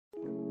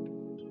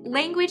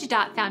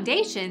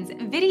Language.Foundation's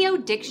Video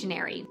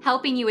Dictionary,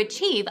 helping you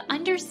achieve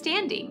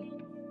understanding.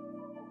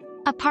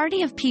 A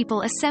party of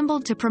people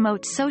assembled to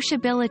promote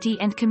sociability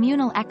and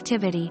communal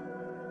activity.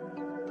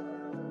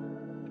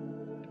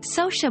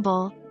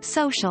 Sociable,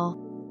 social.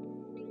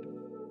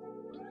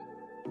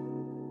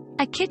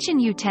 A kitchen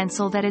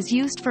utensil that is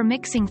used for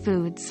mixing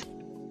foods.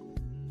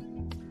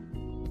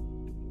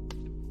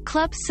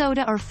 Club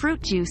soda or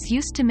fruit juice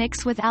used to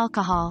mix with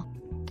alcohol.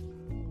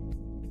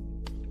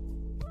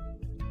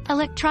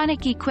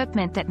 Electronic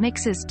equipment that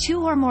mixes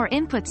two or more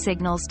input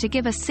signals to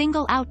give a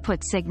single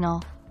output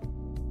signal.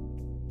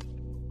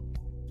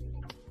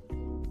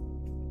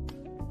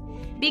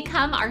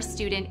 Become our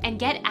student and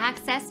get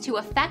access to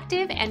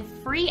effective and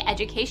free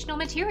educational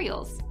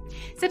materials.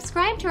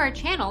 Subscribe to our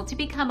channel to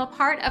become a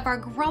part of our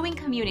growing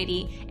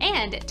community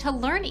and to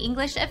learn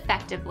English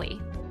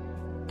effectively.